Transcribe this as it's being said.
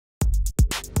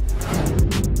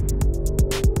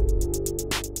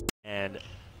and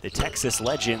the Texas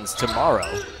Legends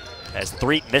tomorrow. As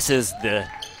Threatt misses the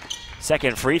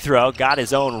second free throw, got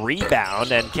his own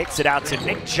rebound and kicks it out to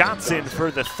Nick Johnson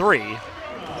for the three.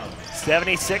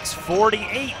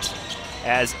 76-48,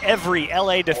 as every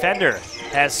LA defender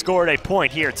has scored a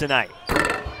point here tonight.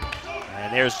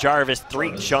 And there's Jarvis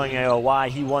Threatt showing you why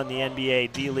he won the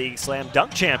NBA D-League Slam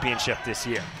Dunk Championship this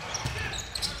year.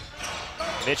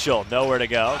 Mitchell nowhere to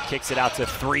go, kicks it out to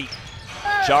Threatt.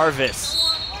 Jarvis,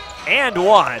 and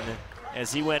one,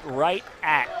 as he went right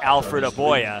at Alfred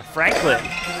Aboya. Franklin,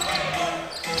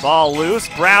 ball loose,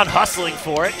 Brown hustling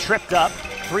for it, tripped up,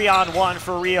 3-on-1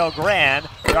 for Rio Grande.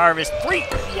 Jarvis Threatt,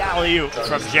 the alley-oop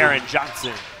from Jaron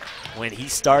Johnson. When he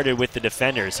started with the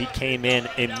Defenders, he came in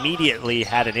immediately,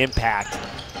 had an impact,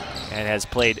 and has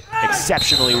played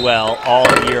exceptionally well all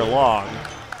year long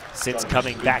since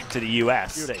coming back to the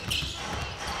U.S.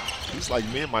 He's like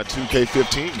me in my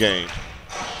 2K15 game.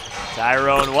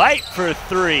 Tyrone White for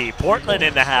three. Portland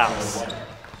in the house.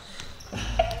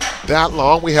 That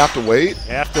long we have to wait?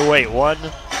 You have to wait about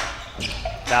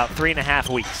 3.5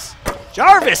 weeks.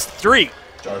 Jarvis Threatt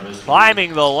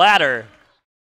climbing the ladder